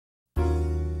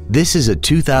This is a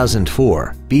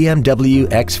 2004 BMW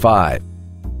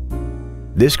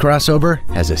X5. This crossover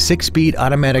has a 6-speed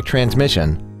automatic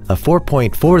transmission, a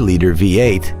 4.4-liter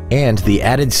V8, and the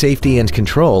added safety and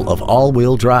control of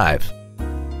all-wheel drive.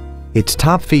 Its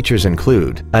top features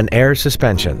include an air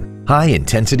suspension,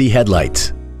 high-intensity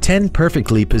headlights, 10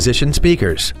 perfectly positioned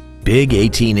speakers, big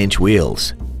 18-inch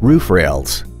wheels, roof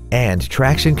rails, and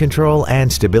traction control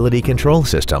and stability control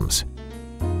systems.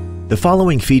 The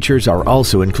following features are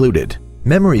also included: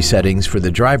 memory settings for the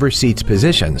driver's seat's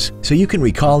positions so you can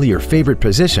recall your favorite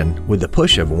position with the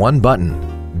push of one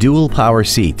button, dual power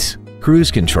seats,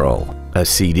 cruise control, a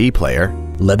CD player,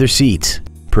 leather seats,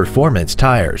 performance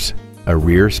tires, a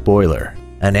rear spoiler,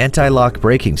 an anti-lock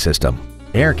braking system,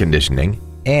 air conditioning,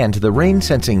 and the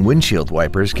rain-sensing windshield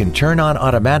wipers can turn on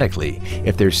automatically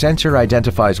if their sensor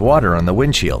identifies water on the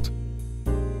windshield.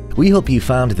 We hope you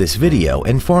found this video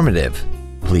informative.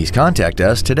 Please contact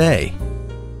us today.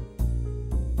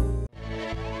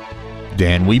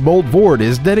 Dan Wiebold Ford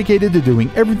is dedicated to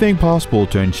doing everything possible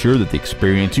to ensure that the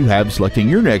experience you have selecting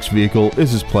your next vehicle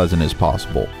is as pleasant as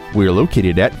possible. We are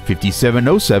located at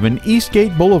 5707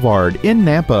 Eastgate Boulevard in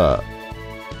Nampa.